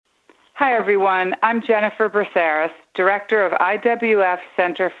Hi, everyone. I'm Jennifer Braceras, Director of IWF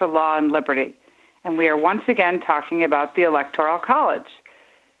Center for Law and Liberty, and we are once again talking about the Electoral College.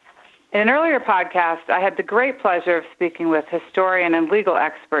 In an earlier podcast, I had the great pleasure of speaking with historian and legal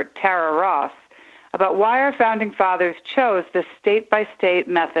expert Tara Ross about why our founding fathers chose this state-by-state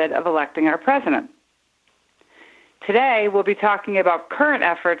method of electing our president. Today, we'll be talking about current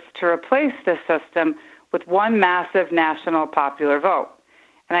efforts to replace this system with one massive national popular vote.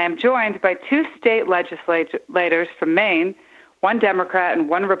 And I am joined by two state legislators from Maine, one Democrat and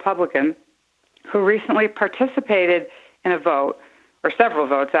one Republican, who recently participated in a vote, or several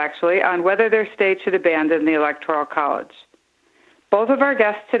votes actually, on whether their state should abandon the Electoral College. Both of our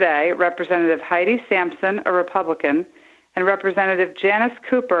guests today, Representative Heidi Sampson, a Republican, and Representative Janice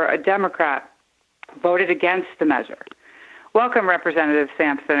Cooper, a Democrat, voted against the measure. Welcome, Representative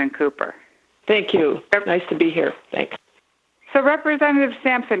Sampson and Cooper. Thank you. Nice to be here. Thanks. So, Representative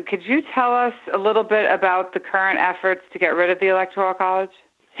Sampson, could you tell us a little bit about the current efforts to get rid of the Electoral College?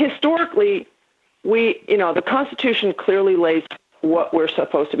 Historically, the Constitution clearly lays what we're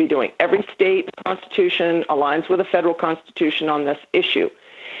supposed to be doing. Every state constitution aligns with the federal Constitution on this issue.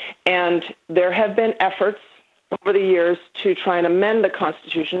 And there have been efforts over the years to try and amend the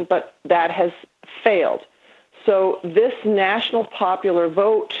Constitution, but that has failed. So this national popular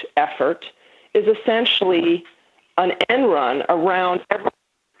vote effort is essentially an end run around every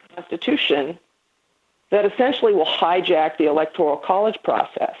Constitution that essentially will hijack the Electoral College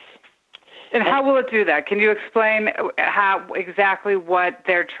process. And how will it do that? Can you explain exactly what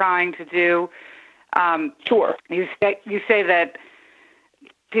they're trying to do? Sure. You say that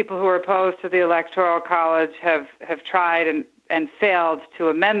people who are opposed to the Electoral College have tried and failed to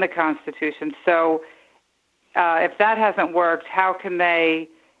amend the Constitution. So if that hasn't worked, how can they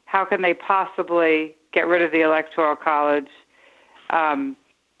possibly get rid of the Electoral College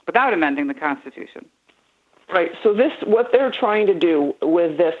without amending the Constitution? Right. So what they're trying to do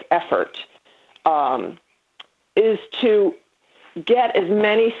with this effort is to get as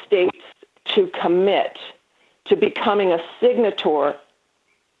many states to commit to becoming a signator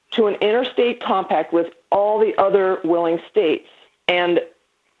to an interstate compact with all the other willing states. And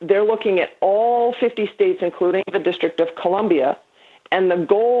they're looking at all 50 states, including the District of Columbia, and the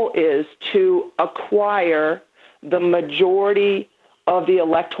goal is to acquire the majority of the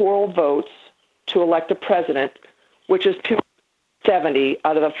electoral votes to elect a president, which is 270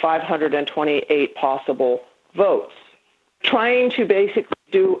 out of the 528 possible votes. Trying to basically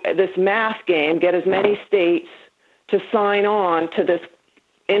do this math game, get as many states to sign on to this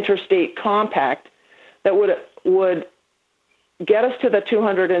interstate compact that would get us to the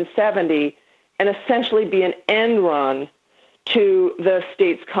 270 and essentially be an end run to the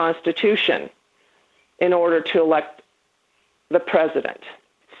state's constitution in order to elect the president.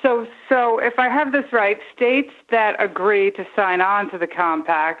 So if I have this right, states that agree to sign on to the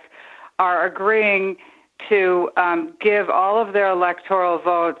compact are agreeing to give all of their electoral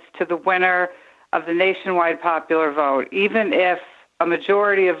votes to the winner of the nationwide popular vote, even if a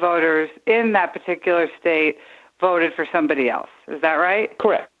majority of voters in that particular state voted for somebody else. Is that right?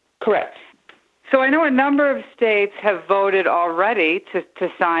 Correct. So I know a number of states have voted already to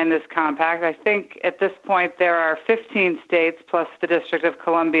sign this compact. I think at this point there are 15 states plus the District of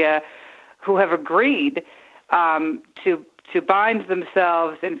Columbia who have agreed to bind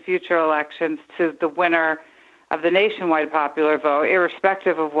themselves in future elections to the winner of the nationwide popular vote,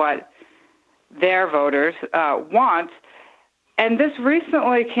 irrespective of what their voters want. And this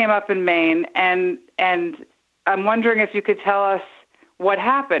recently came up in Maine, and I'm wondering if you could tell us what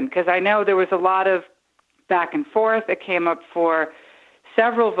happened, because I know there was a lot of back and forth. It came up for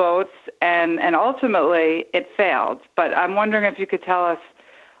several votes, and ultimately it failed. But I'm wondering if you could tell us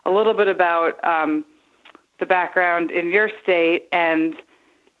a little bit about the background in your state and,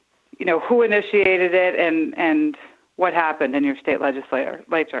 who initiated it and what happened in your state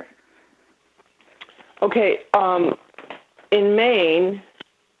legislature. Okay. In Maine,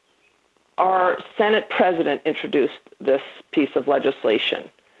 our Senate president introduced this piece of legislation,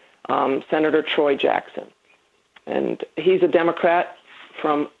 Senator Troy Jackson. And he's a Democrat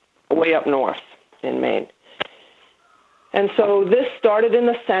from way up north in Maine. And so this started in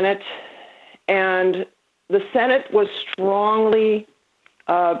the Senate, and the Senate was strongly,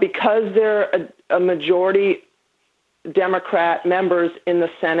 because there are a majority Democrat members in the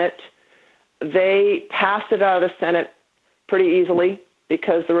Senate, they passed it out of the Senate pretty easily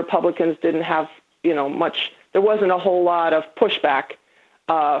because the Republicans didn't have, much, there wasn't a whole lot of pushback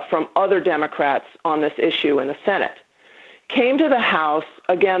from other Democrats on this issue in the Senate. Came to the House,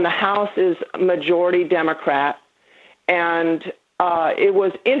 again, the House is majority Democrat, and it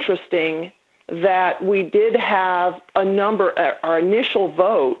was interesting that we did have a number, our initial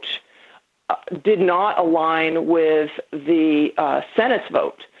vote did not align with the Senate's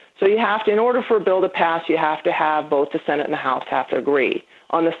vote. So you have to, in order for a bill to pass, you have to have both the Senate and the House have to agree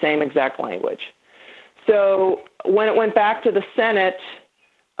on the same exact language. So when it went back to the Senate,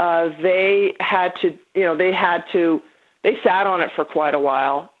 they sat on it for quite a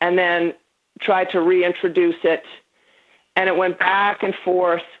while and then tried to reintroduce it, and it went back and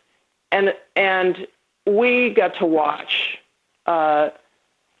forth, and we got to watch.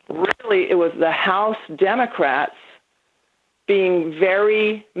 Really, it was the House Democrats being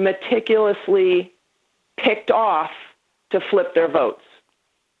very meticulously picked off to flip their votes.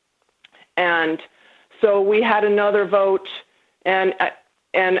 And so we had another vote, and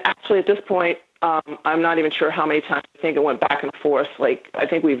actually at this point, I'm not even sure how many times. I think it went back and forth. I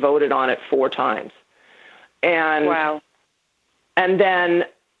think we voted on it 4 times. And wow. And then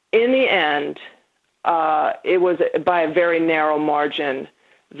in the end, it was by a very narrow margin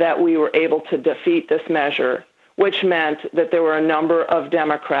that we were able to defeat this measure, which meant that there were a number of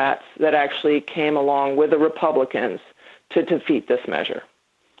Democrats that actually came along with the Republicans to defeat this measure.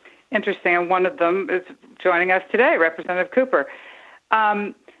 Interesting, and one of them is joining us today, Representative Cooper.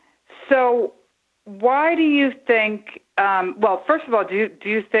 So why do you think, well, first of all, do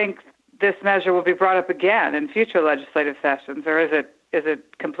you think this measure will be brought up again in future legislative sessions, or is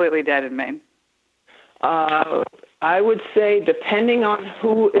it completely dead in Maine? I would say, depending on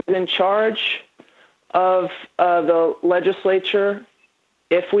who is in charge of the legislature,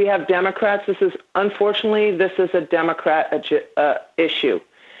 if we have Democrats, this is a Democrat issue.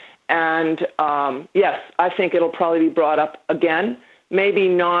 And yes, I think it'll probably be brought up again, maybe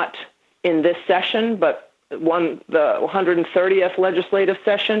not in this session, but the 130th legislative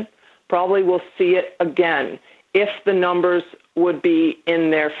session, probably will see it again if the numbers would be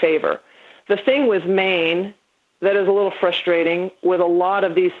in their favor. The thing with Maine that is a little frustrating with a lot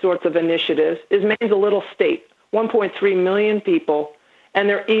of these sorts of initiatives is Maine's a little state, 1.3 million people, and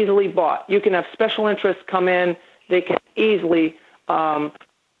they're easily bought. You can have special interests come in. They can easily buy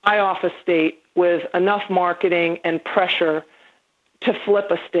off a state with enough marketing and pressure to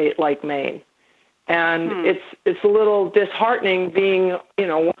flip a state like Maine. And it's a little disheartening being,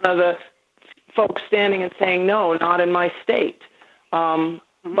 one of the folks standing and saying, no, not in my state.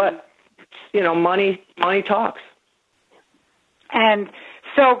 But, money talks. And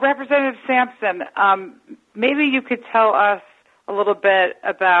so, Representative Sampson, maybe you could tell us a little bit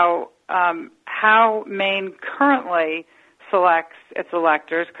about how Maine currently selects its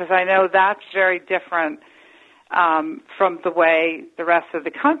electors, because I know that's very different from the way the rest of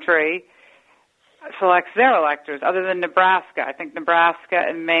the country selects their electors, other than Nebraska. I think Nebraska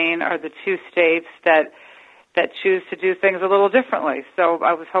and Maine are the 2 states that choose to do things a little differently. So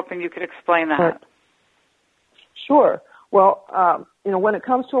I was hoping you could explain that. Sure. Well, when it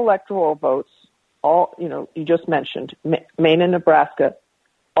comes to electoral votes, you just mentioned Maine and Nebraska,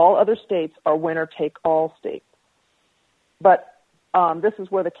 all other states are winner-take-all states. But this is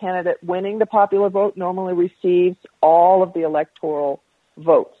where the candidate winning the popular vote normally receives all of the electoral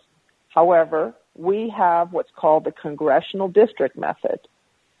votes. However, we have what's called the congressional district method,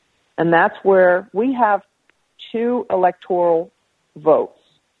 and that's where we have 2 electoral votes.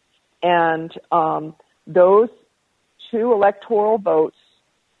 And those 2 electoral votes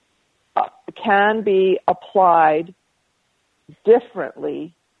can be applied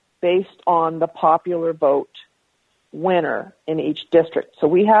differently based on the popular vote winner in each district. So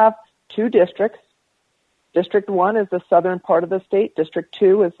we have 2 districts. District 1 is the southern part of the state. District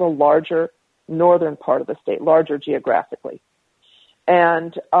 2 is the larger northern part of the state, larger geographically.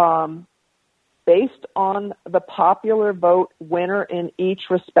 And based on the popular vote winner in each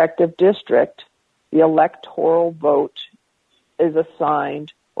respective district, the electoral vote is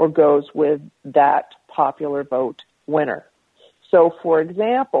assigned or goes with that popular vote winner. So, for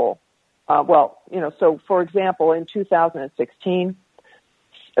example, in 2016,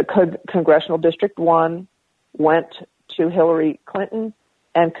 Congressional District 1 went to Hillary Clinton,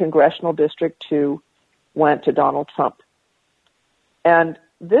 and Congressional District 2 went to Donald Trump. And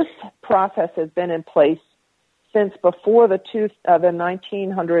this process has been in place since before the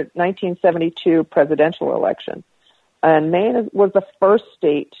 1972 presidential election. And Maine was the first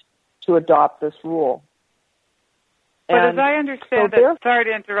state to adopt this rule. But as I understand it, sorry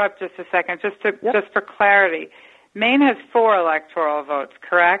to interrupt just a second, just for clarity, Maine has 4 electoral votes,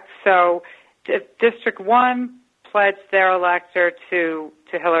 correct? So District 1 pledged their elector to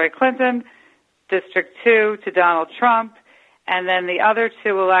Hillary Clinton, District 2 to Donald Trump, and then the other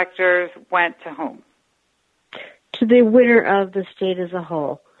 2 electors went to whom? to the winner of the state as a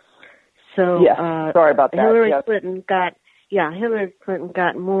whole. So sorry about that. Hillary Clinton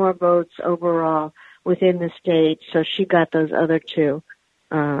got more votes overall within the state, so she got those other two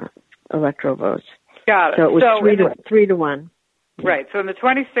electoral votes. Got it. So it was 3-1. Right. So in the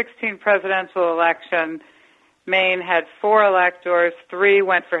 2016 presidential election, Maine had 4 electors. 3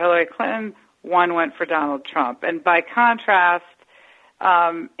 went for Hillary Clinton, 1 went for Donald Trump. And by contrast,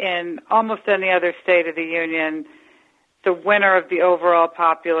 in almost any other state of the union, the winner of the overall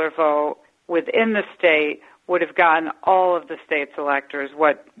popular vote within the state would have gotten all of the state's electors,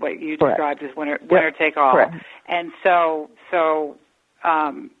 what you described as winner take all. Correct. And so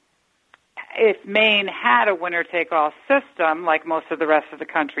if Maine had a winner take all system, like most of the rest of the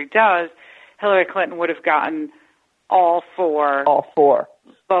country does, Hillary Clinton would have gotten all 4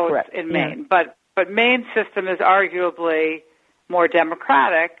 votes in Maine. Yeah. But Maine's system is arguably more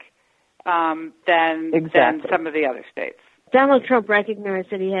democratic than some of the other states. Donald Trump recognized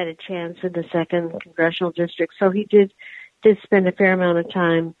that he had a chance in the 2nd congressional district, so he did spend a fair amount of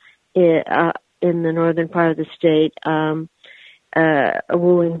time in the northern part of the state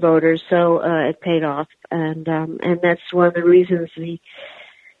wooing voters. So it paid off, and that's one of the reasons the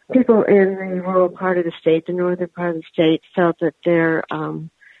people in the rural part of the state, the northern part of the state, felt that their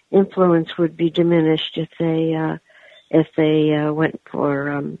influence would be diminished if they went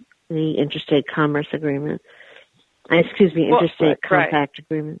for the interstate commerce agreement. Interstate compact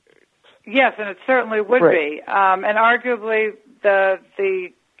agreement. Yes, and it certainly would be. And arguably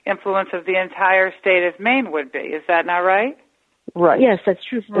the influence of the entire state of Maine would be. Is that not right? Right. Yes, that's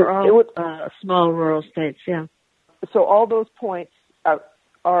true for all small rural states, yeah. So all those points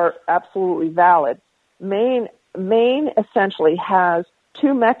are absolutely valid. Maine essentially has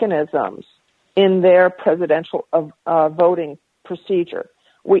 2 mechanisms in their presidential voting procedure.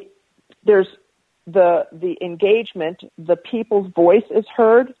 There's the engagement, the people's voice is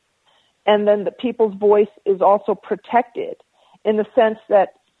heard, and then the people's voice is also protected in the sense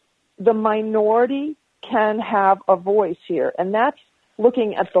that the minority can have a voice here. And that's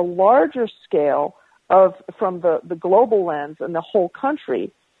looking at the larger scale from the global lens and the whole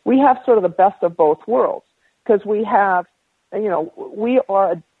country. We have sort of the best of both worlds because we have, we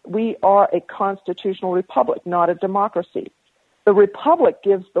are a constitutional republic, not a democracy. The republic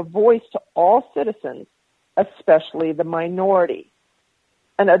gives the voice to all citizens, especially the minority.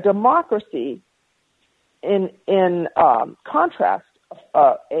 And a democracy, in contrast,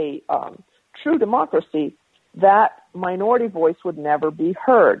 a true democracy, that minority voice would never be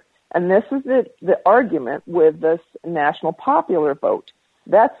heard. And this is the argument with this national popular vote.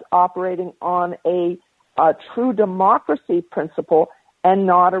 That's operating on a true democracy principle and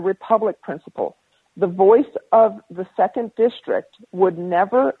not a republic principle. The voice of the 2nd district would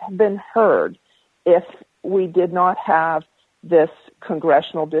never have been heard if we did not have this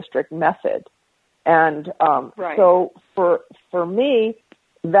congressional district method. And so for me,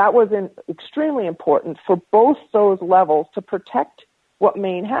 that was extremely important for both those levels to protect what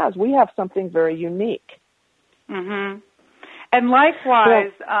Maine has. We have something very unique. Mm-hmm. And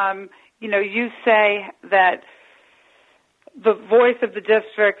likewise, you say that the voice of the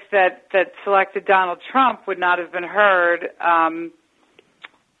districts that selected Donald Trump would not have been heard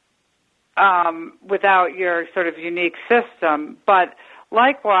without your sort of unique system. But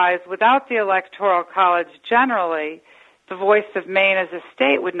likewise, without the Electoral College generally, the voice of Maine as a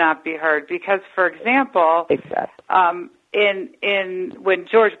state would not be heard because, for example, when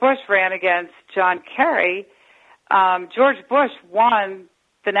George Bush ran against John Kerry, George Bush won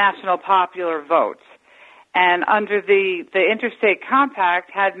the national popular vote. And under the Interstate Compact,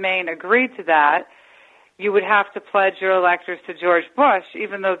 had Maine agreed to that, you would have to pledge your electors to George Bush,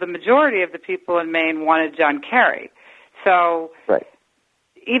 even though the majority of the people in Maine wanted John Kerry. So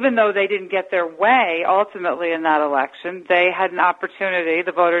even though they didn't get their way ultimately in that election, they had an opportunity,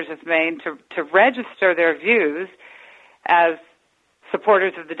 the voters of Maine, to register their views as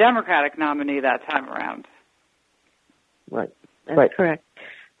supporters of the Democratic nominee that time around. Right. That's correct.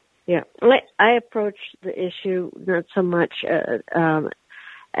 Yeah. I approach the issue not so much in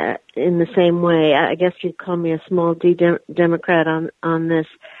the same way. I guess you'd call me a small D Democrat on this.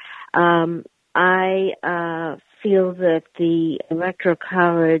 I feel that the Electoral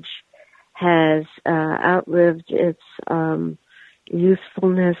College has outlived its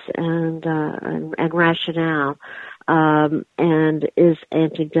usefulness and rationale, and is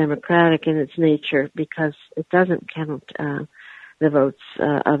anti-democratic in its nature because it doesn't count the votes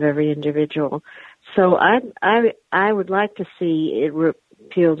of every individual. So I would like to see it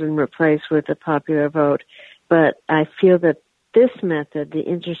repealed and replaced with a popular vote, but I feel that this method, the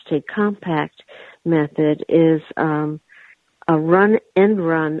interstate compact method, is a end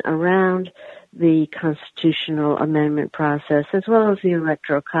run around the constitutional amendment process as well as the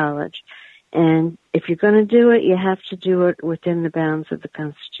Electoral College. And if you're going to do it, you have to do it within the bounds of the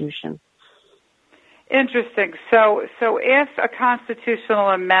Constitution. Interesting. So if a constitutional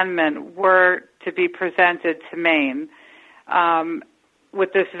amendment were to be presented to Maine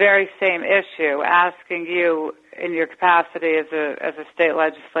with this very same issue, asking you in your capacity as a state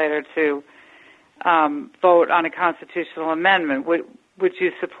legislator to vote on a constitutional amendment, would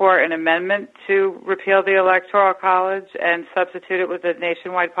you support an amendment to repeal the Electoral College and substitute it with a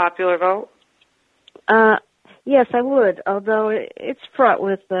nationwide popular vote? Yes, I would, although it's fraught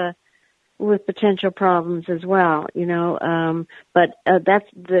with potential problems as well, but that's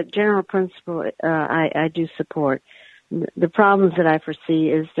the general principle I do support. The problems that I foresee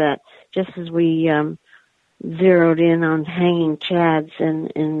is that just as we zeroed in on hanging chads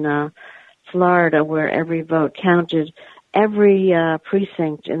in Florida where every vote counted, every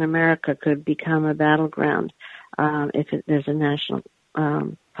precinct in America could become a battleground if there's a national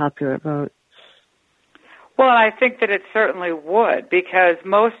popular vote. Well, I think that it certainly would, because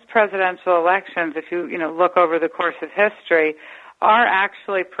most presidential elections, if you look over the course of history, are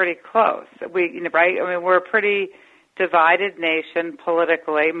actually pretty close. Right? I mean, we're a pretty divided nation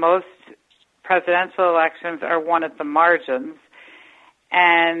politically. Most presidential elections are won at the margins,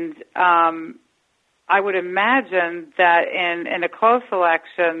 and I would imagine that in a close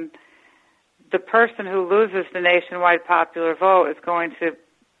election, the person who loses the nationwide popular vote is going to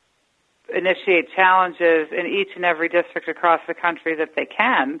initiate challenges in each and every district across the country that they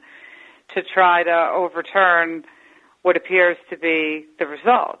can to try to overturn what appears to be the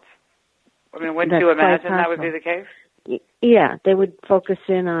result. I mean, wouldn't you imagine that would be the case? Yeah, they would focus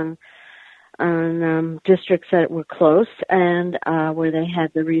in on districts that were close and where they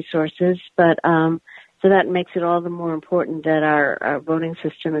had the resources, but so that makes it all the more important that our voting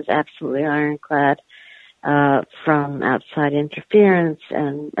system is absolutely ironclad. From outside interference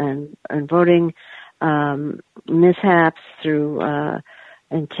and voting mishaps through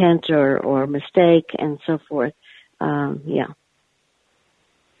intent or mistake and so forth. Yeah.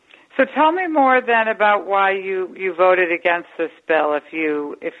 So tell me more then about why you voted against this bill if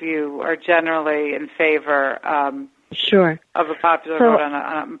you are generally in favor sure. of a popular vote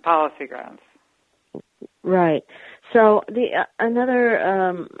on policy grounds. Right. So the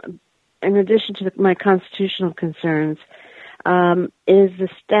another in addition to my constitutional concerns, is the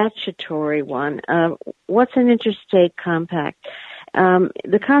statutory one. What's an interstate compact?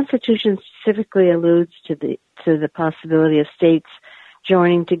 The Constitution specifically alludes to the possibility of states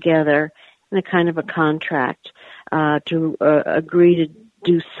joining together in a kind of a contract to agree to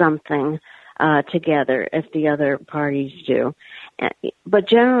do something together if the other parties do. But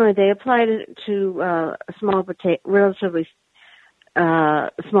generally, they apply to relatively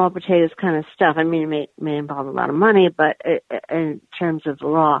small potatoes kind of stuff. I mean, it may involve a lot of money, but in terms of the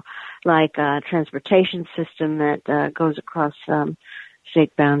law, like a transportation system that goes across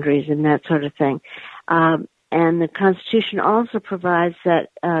state boundaries and that sort of thing. And the Constitution also provides that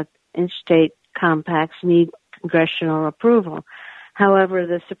interstate compacts need congressional approval. However,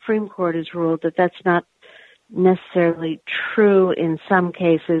 the Supreme Court has ruled that that's not necessarily true in some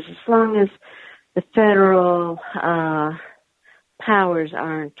cases, as long as the federal powers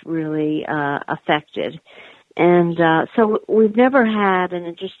aren't really affected. And so we've never had an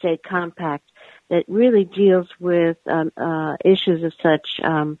interstate compact that really deals with issues of such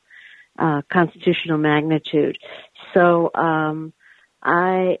constitutional magnitude. So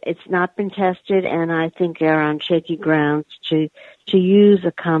it's not been tested, and I think they're on shaky grounds to use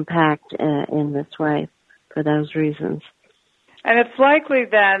a compact in this way for those reasons. And it's likely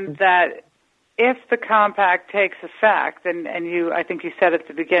then that if the compact takes effect, and I think you said at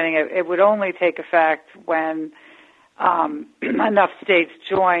the beginning, it would only take effect when enough states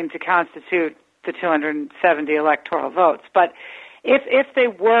join to constitute the 270 electoral votes. But if they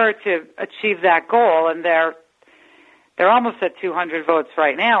were to achieve that goal, and they're almost at 200 votes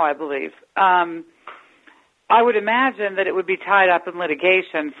right now, I believe, I would imagine that it would be tied up in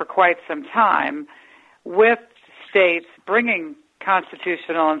litigation for quite some time, with states bringing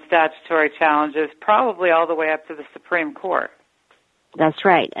constitutional and statutory challenges probably all the way up to the Supreme Court. That's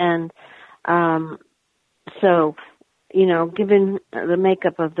right. And so, given the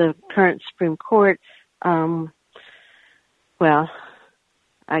makeup of the current Supreme Court, well,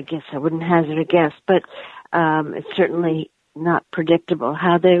 I guess I wouldn't hazard a guess, but it's certainly not predictable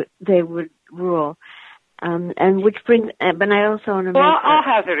how they would rule. And which brings, but I also want to I'll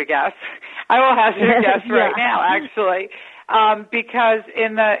hazard a guess. I will hazard a guess right now, actually. because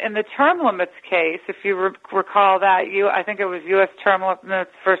in the term limits case, if you recall that, I think it was U.S. term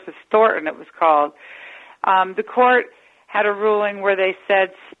limits versus Thornton, it was called. The court had a ruling where they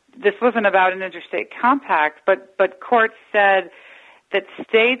said this wasn't about an interstate compact, but courts said that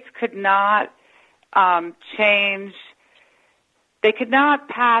states could not change. They could not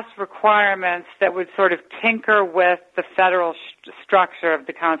pass requirements that would sort of tinker with the federal structure of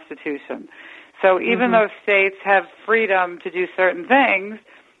the Constitution. So even though states have freedom to do certain things,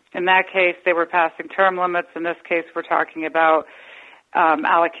 in that case they were passing term limits. In this case we're talking about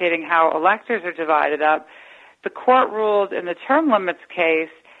allocating how electors are divided up. The court ruled in the term limits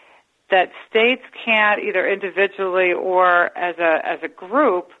case that states can't either individually or as a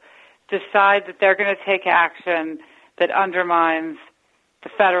group decide that they're going to take action that undermines the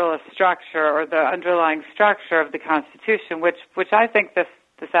Federalist structure or the underlying structure of the Constitution, which I think this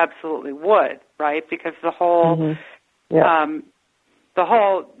absolutely would, right? Because the whole the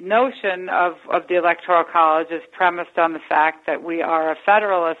whole notion of the Electoral College is premised on the fact that we are a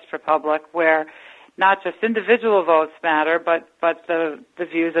Federalist republic where not just individual votes matter, but the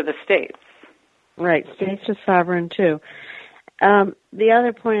views of the states. Right, states are sovereign too. The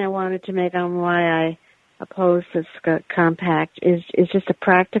other point I wanted to make on why I oppose this compact is just a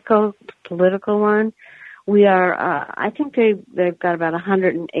practical, political one. We are, I think they've got about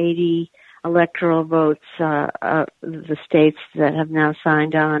 180 electoral votes, the states that have now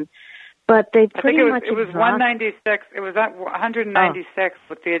signed on. But they pretty much it was 196. It was 196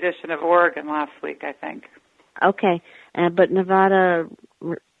 with the addition of Oregon last week, I think. Okay, but Nevada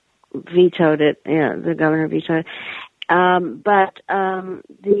vetoed it. Yeah, the governor vetoed it.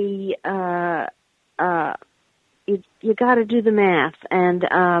 You got to do the math, and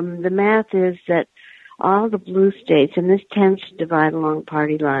the math is that all the blue states, and this tends to divide along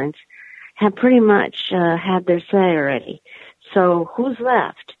party lines, have pretty much had their say already. So who's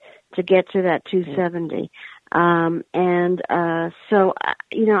left to get to that 270? So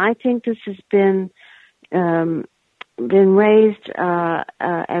I think this has been raised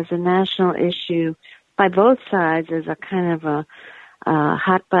as a national issue by both sides as a kind of a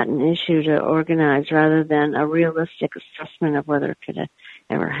hot button issue to organize rather than a realistic assessment of whether it could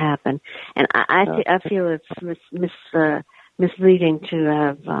ever happen. And I feel it's misleading to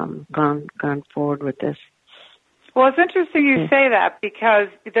have gone forward with this. Well, it's interesting you say that because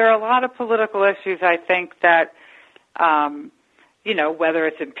there are a lot of political issues, I think, that, whether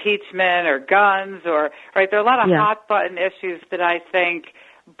it's impeachment or guns or, right, there are a lot of hot button issues that I think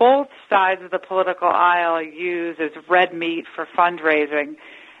both sides of the political aisle use as red meat for fundraising.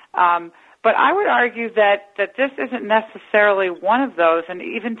 But I would argue that this isn't necessarily one of those, and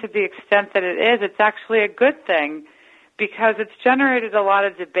even to the extent that it is, it's actually a good thing because it's generated a lot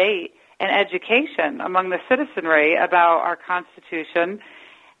of debate and education among the citizenry about our Constitution,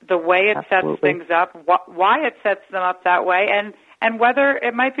 the way it sets things up, why it sets them up that way, and whether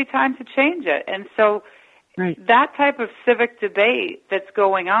it might be time to change it. And so that type of civic debate that's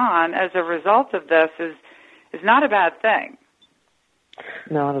going on as a result of this is not a bad thing.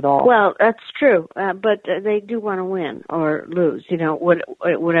 Not at all. Well, that's true, but they do want to win or lose,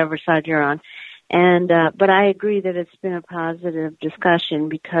 whatever side you're on. And but I agree that it's been a positive discussion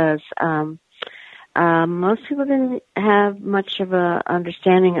because most people didn't have much of a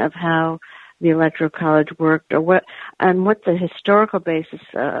understanding of how the Electoral College worked or what the historical basis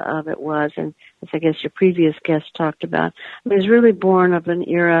of it was, and as I guess your previous guest talked about. It was really born of an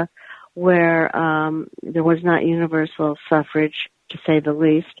era where there was not universal suffrage, to say the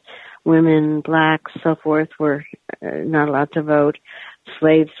least. Women, blacks, so forth, were not allowed to vote.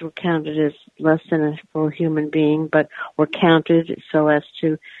 Slaves were counted as less than a full human being, but were counted so as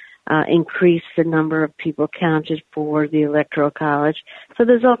to increase the number of people counted for the Electoral College. So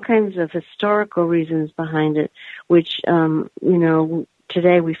there's all kinds of historical reasons behind it, which,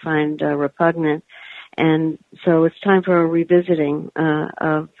 today we find repugnant. And so it's time for a revisiting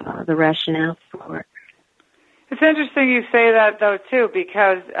of the rationale for it. It's interesting you say that, though, too,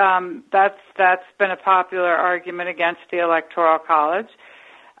 because that's been a popular argument against the Electoral College.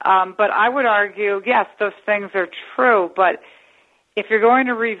 But I would argue, yes, those things are true, but if you're going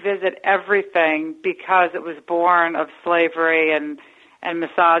to revisit everything because it was born of slavery and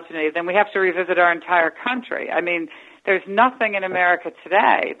misogyny, then we have to revisit our entire country. I mean, there's nothing in America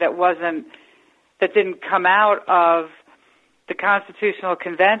today that didn't come out of the Constitutional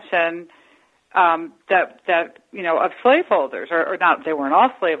Convention of slaveholders, or not, they weren't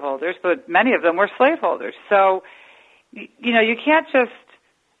all slaveholders, but many of them were slaveholders. So, you can't just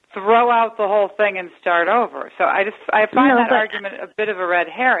throw out the whole thing and start over. So I find that argument a bit of a red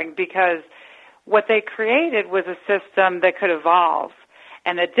herring because what they created was a system that could evolve,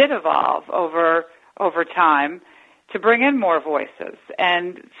 and it did evolve over time to bring in more voices.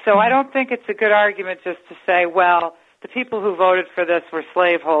 And so I don't think it's a good argument just to say, well, the people who voted for this were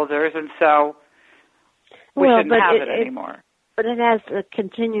slaveholders, and so we shouldn't have it anymore. But it has a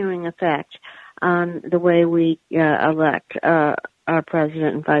continuing effect on the way we elect our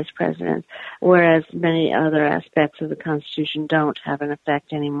president and vice president, whereas many other aspects of the Constitution don't have an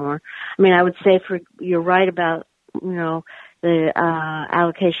effect anymore. I mean, I would say you're right about, the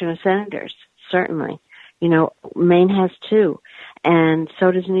allocation of senators, certainly. Maine has 2, and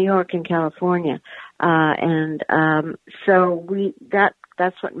so does New York and California. So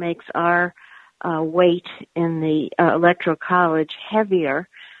that's what makes our weight in the Electoral College heavier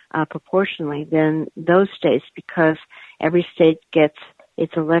proportionally than those states, because every state gets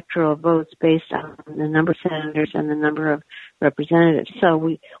its electoral votes based on the number of senators and the number of representatives. So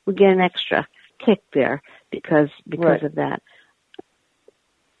we get an extra kick there because right. of that.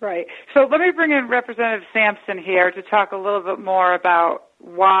 Right. So let me bring in Representative Sampson here to talk a little bit more about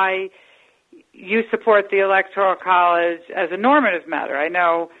why you support the Electoral College as a normative matter. I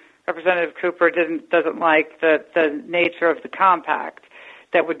know Representative Cooper doesn't like the nature of the compact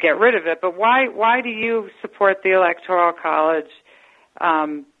that would get rid of it, but why do you support the Electoral College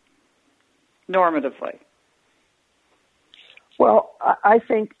normatively? Well, I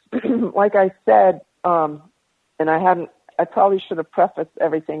think, like I said, and I probably should have prefaced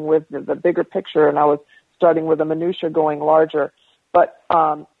everything with the bigger picture, and I was starting with the minutia going larger. But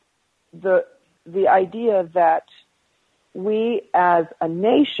the idea that we as a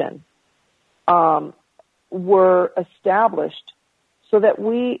nation were established so that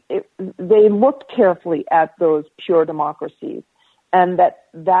they looked carefully at those pure democracies, and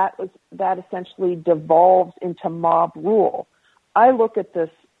that essentially devolves into mob rule. I look at this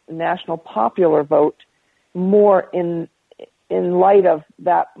national popular vote more in light of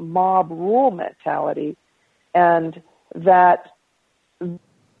that mob rule mentality, and that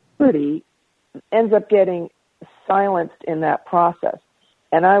liberty ends up getting silenced in that process.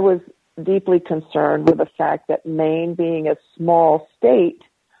 And I was deeply concerned with the fact that Maine, being a small state,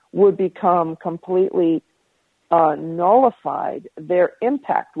 would become completely nullified. Their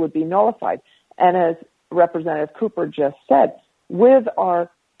impact would be nullified. And as Representative Cooper just said, with our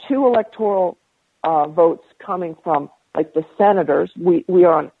 2 electoral votes coming from, like, the senators, we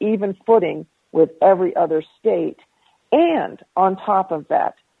are on even footing with every other state. And on top of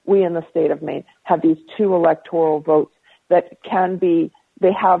that, we in the state of Maine have these 2 electoral votes that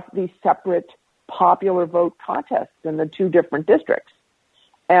they have these separate popular vote contests in the 2 different districts.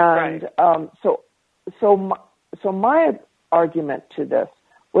 And right. So my argument to this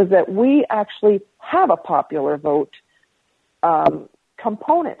was that we actually have a popular vote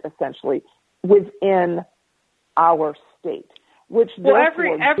component, essentially, within our state, which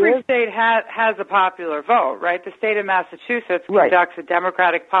every state has a popular vote, right? The state of Massachusetts conducts a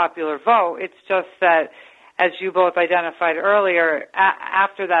democratic popular vote. It's just that, as you both identified earlier,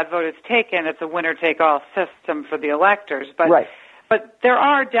 after that vote is taken, it's a winner-take-all system for the electors. But there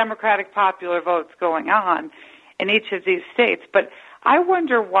are democratic popular votes going on in each of these states. But I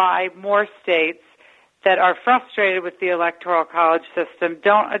wonder why more states that are frustrated with the Electoral College system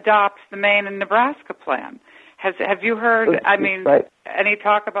don't adopt the Maine and Nebraska plan. Have you heard, any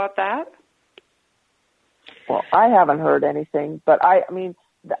talk about that? Well, I haven't heard anything, but I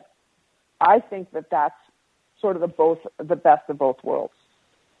think that's sort of the best of both worlds.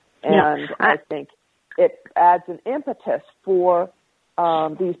 And I think it adds an impetus for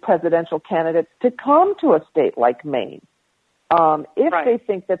these presidential candidates to come to a state like Maine. If they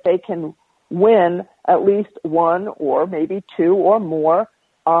think that they can win at least 1 or maybe 2 or more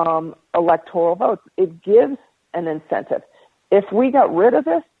electoral votes, it gives an incentive. If we got rid of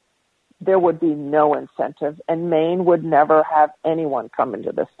this, there would be no incentive, and Maine would never have anyone come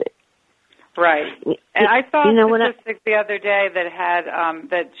into the state. Right. And I saw statistics the other day that had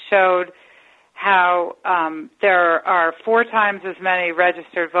that showed how there are 4 times as many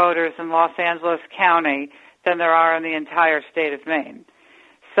registered voters in Los Angeles County than there are in the entire state of Maine.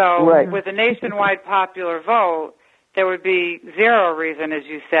 So with a nationwide popular vote, there would be 0 reason, as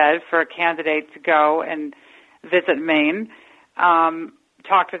you said, for a candidate to go and visit Maine,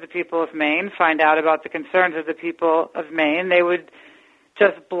 talk to the people of Maine, find out about the concerns of the people of Maine. They would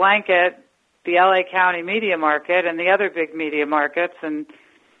just blanket the LA County media market and the other big media markets and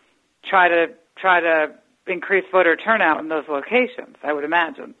try to increase voter turnout in those locations, I would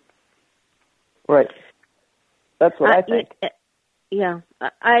imagine. Right. That's what I think. Yeah,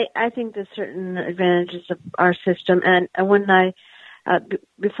 I think there's certain advantages of our system, and when I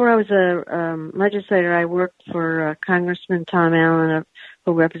before I was a legislator, I worked for Congressman Tom Allen,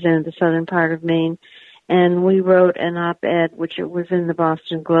 who represented the southern part of Maine, and we wrote an op-ed, which it was in the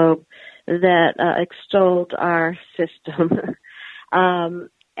Boston Globe, that extolled our system.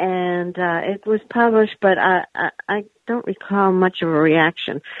 And it was published, but I don't recall much of a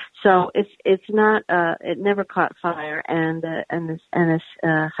reaction. So it's not it never caught fire. And as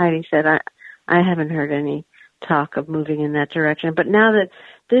Heidi said, I haven't heard any talk of moving in that direction. But now that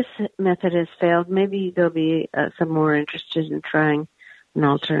this method has failed, maybe there'll be some more interested in trying an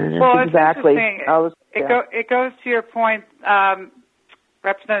alternative. Well, exactly. It goes to your point,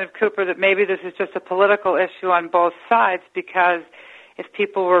 Representative Cooper, that maybe this is just a political issue on both sides, because if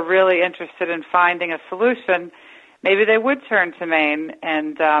people were really interested in finding a solution, maybe they would turn to Maine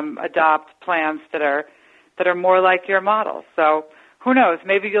and adopt plans that are more like your model. So who knows?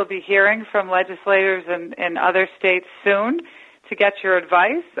 Maybe you'll be hearing from legislators in other states soon to get your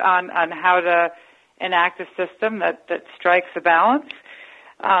advice on how to enact a system that strikes a balance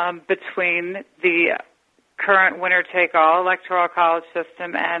between the current winner-take-all electoral college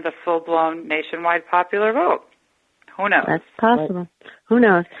system and a full-blown nationwide popular vote. Who knows? That's possible. Who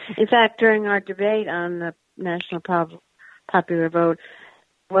knows? In fact, during our debate on the national popular vote,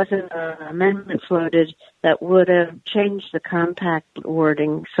 was an amendment floated that would have changed the compact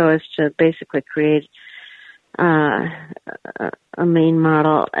wording so as to basically create a Maine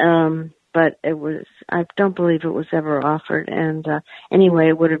model. But I don't believe it was ever offered. And anyway,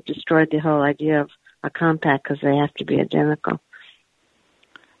 it would have destroyed the whole idea of a compact because they have to be identical.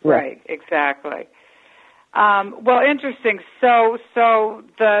 Right, exactly. Well, interesting. So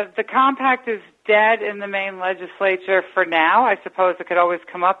the compact is dead in the Maine legislature for now. I suppose it could always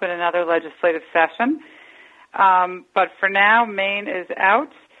come up in another legislative session. But for now, Maine is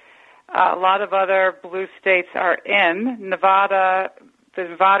out. A lot of other blue states are in. The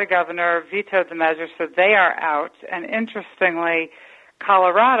Nevada governor vetoed the measure, so they are out. And interestingly,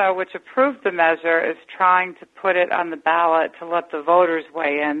 Colorado, which approved the measure, is trying to put it on the ballot to let the voters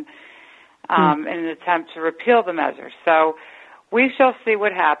weigh in an attempt to repeal the measure. So we shall see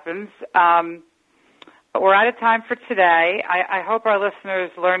what happens. But we're out of time for today. I hope our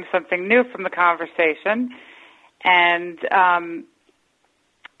listeners learned something new from the conversation. And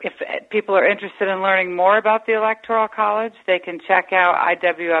if people are interested in learning more about the Electoral College, they can check out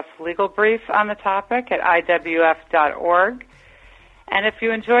IWF's legal brief on the topic at IWF.org. And if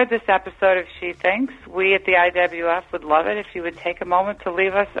you enjoyed this episode of She Thinks, we at the IWF would love it if you would take a moment to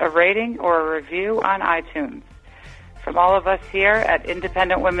leave us a rating or a review on iTunes. From all of us here at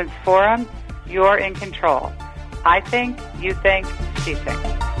Independent Women's Forum, you're in control. I think, you think, she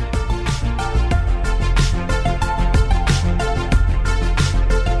thinks.